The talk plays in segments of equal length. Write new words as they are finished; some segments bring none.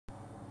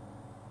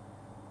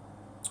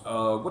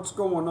What's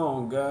going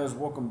on, guys?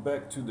 Welcome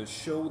back to the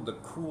show, the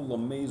cool,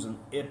 amazing,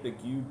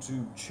 epic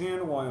YouTube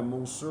channel. I am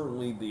most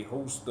certainly the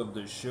host of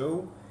the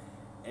show,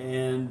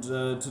 and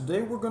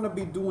today we're going to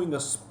be doing a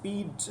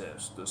speed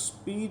test. A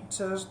speed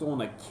test on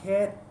a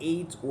Cat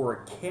 8 or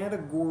a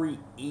Category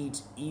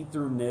 8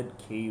 Ethernet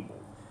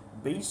cable.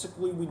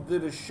 Basically, we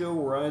did a show,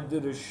 or I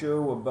did a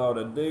show about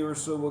a day or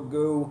so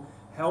ago,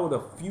 how to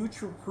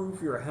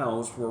future-proof your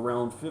house for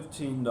around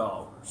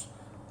 $15.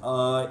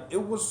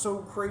 It was so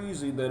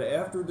crazy that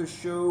after the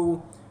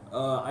show,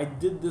 I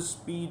did this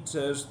speed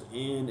test,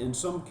 and in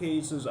some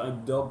cases, I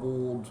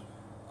doubled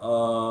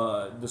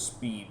the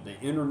speed, the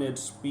internet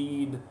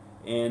speed,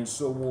 and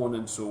so on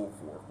and so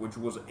forth, which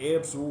was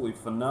absolutely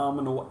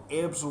phenomenal,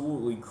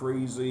 absolutely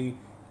crazy,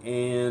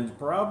 and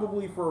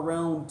probably for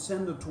around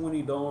 $10 to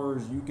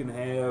 $20, you can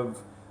have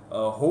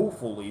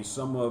hopefully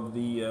some of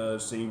the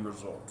same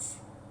results.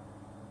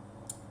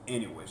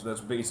 Anyways,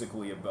 that's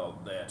basically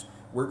about that.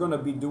 We're going to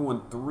be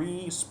doing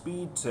 3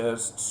 speed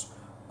tests,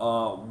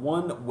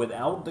 one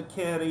without the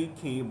Cat 8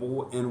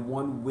 cable and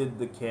one with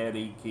the Cat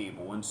 8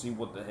 cable, and see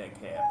what the heck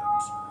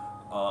happens.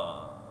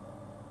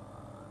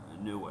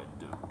 No, I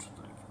don't.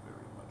 Thank you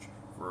very much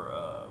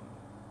for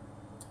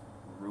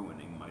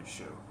ruining my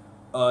show.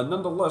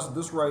 Nonetheless,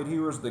 this right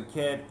here is the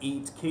Cat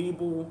 8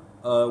 cable.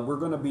 We're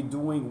going to be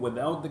doing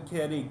without the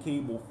Cat 8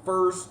 cable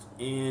first,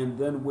 and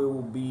then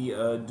we'll be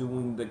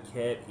doing the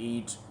Cat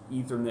 8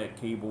 Ethernet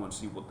cable and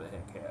see what the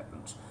heck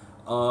happens.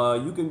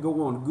 You can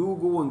go on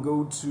Google and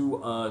go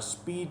to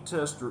speed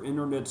test or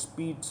internet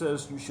speed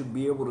test. You should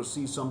be able to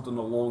see something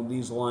along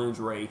these lines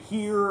right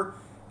here.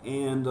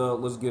 And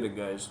let's get it,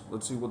 guys.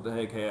 Let's see what the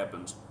heck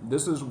happens.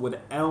 This is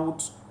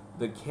without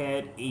the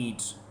Cat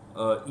 8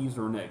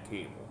 Ethernet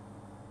cable.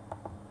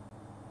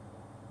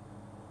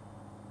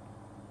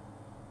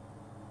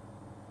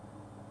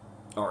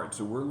 Alright,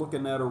 so we're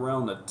looking at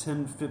around a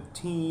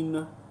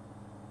 1015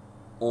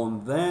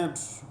 on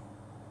that.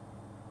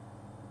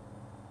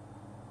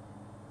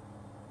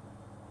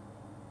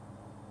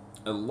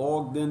 It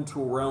logged into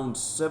around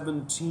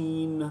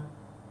 17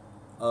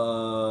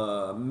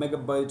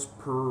 megabytes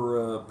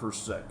per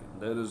second.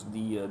 That is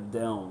the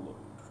download.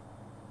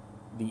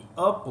 The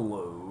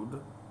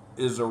upload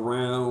is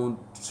around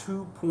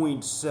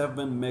 2.7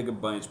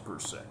 megabytes per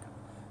second.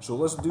 So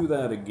let's do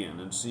that again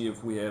and see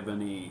if we have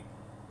any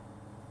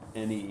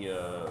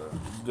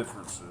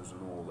differences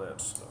and all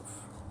that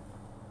stuff.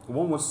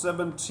 One was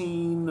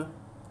 17.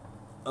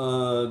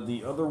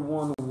 The other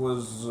one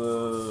was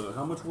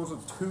how much was it?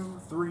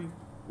 2, 3.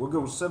 We'll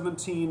go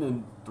 17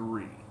 and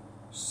 3.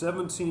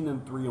 17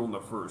 and 3 on the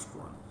first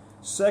run.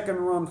 Second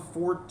run,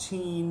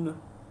 14.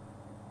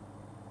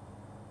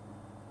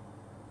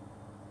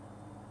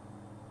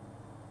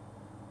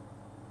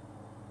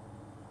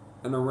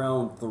 And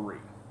around 3.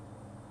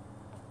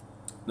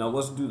 Now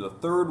let's do the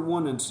third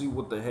one and see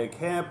what the heck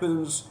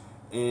happens.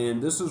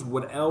 And this is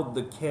without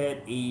the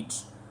Cat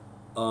 8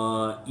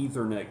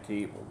 Ethernet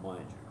cable,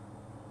 mind you.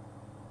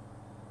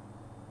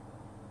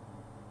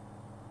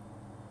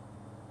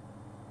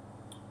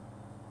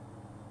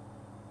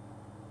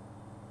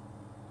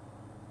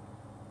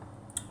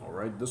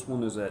 Alright, this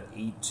one is at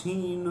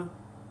 18.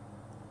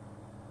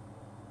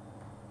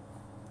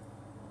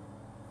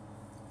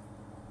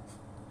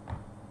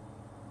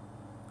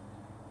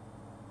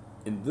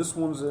 And this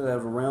one's at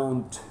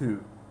around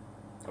 2.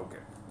 Okay,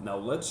 now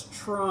let's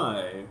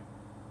try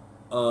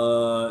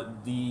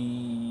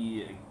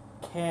the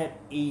Cat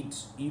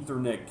 8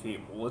 Ethernet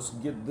cable. Let's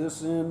get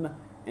this in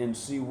and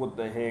see what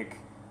the heck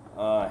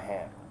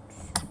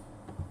happens.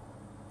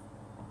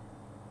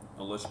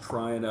 Now let's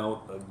try it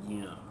out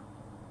again.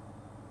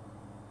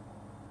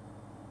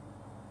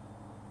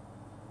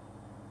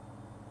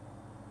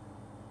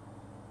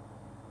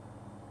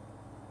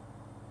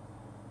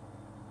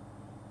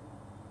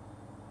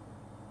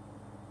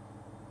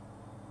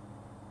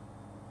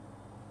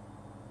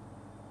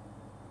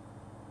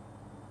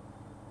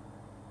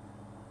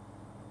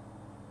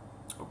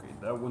 Okay,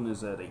 that one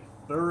is at a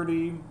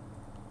 30.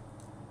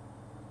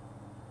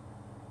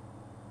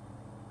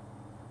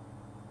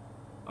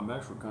 I'm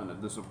actually kind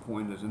of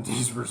disappointed in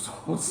these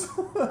results.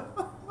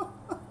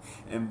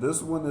 And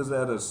this one is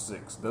at a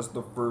 6. That's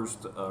the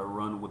first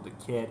run with the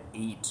Cat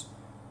 8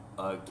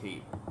 cable.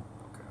 Okay.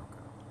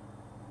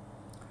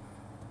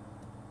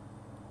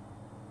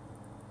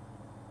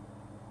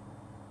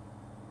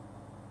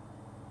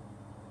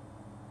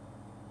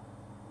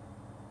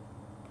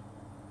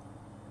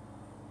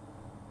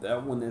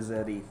 That one is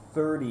at a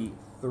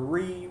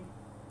 33.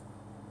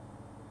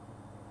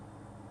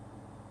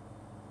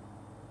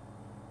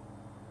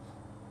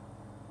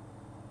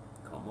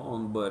 Come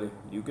on, buddy.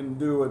 You can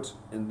do it.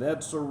 And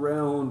that's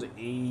around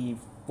a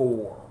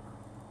 4.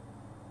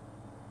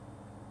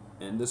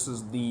 And this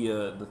is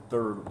the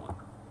third one.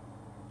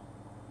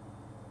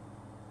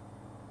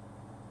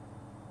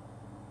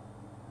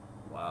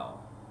 Wow.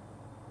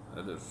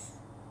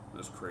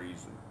 That's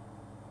crazy.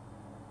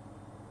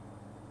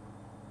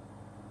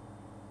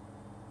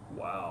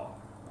 Wow.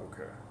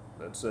 Okay.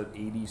 That's at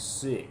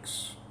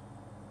 86.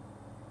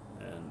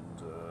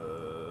 And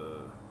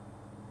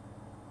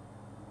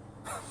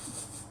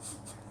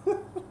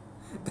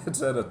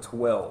instead of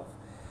 12.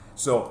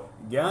 So,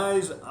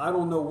 guys, I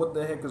don't know what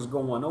the heck is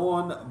going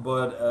on,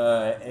 but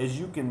as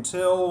you can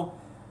tell,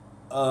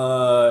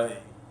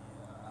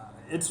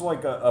 it's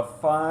like a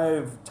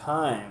 5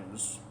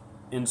 times,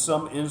 in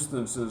some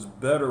instances,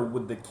 better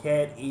with the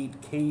Cat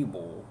 8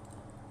 cable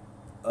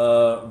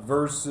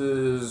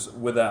versus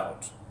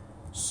without.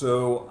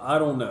 So, I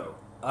don't know.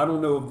 I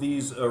don't know if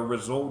these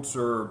results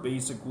are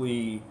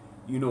basically,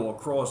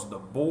 across the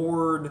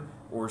board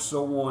or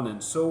so on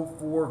and so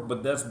forth,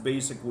 but that's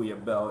basically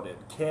about it.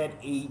 Cat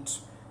 8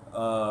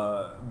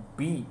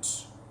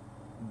 beats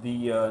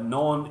the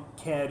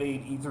non-Cat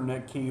 8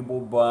 Ethernet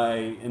cable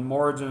in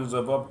margins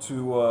of up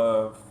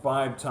to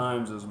 5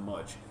 times as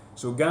much.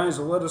 So guys,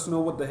 let us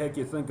know what the heck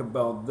you think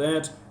about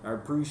that. I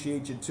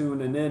appreciate you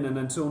tuning in, and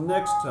until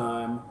next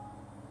time,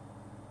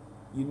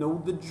 you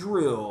know the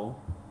drill.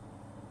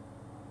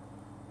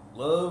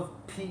 Love,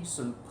 peace,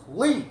 and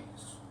please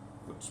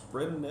quit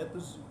spreading that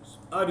disease.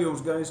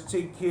 Adios, guys.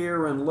 Take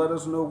care, and let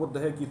us know what the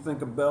heck you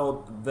think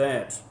about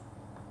that.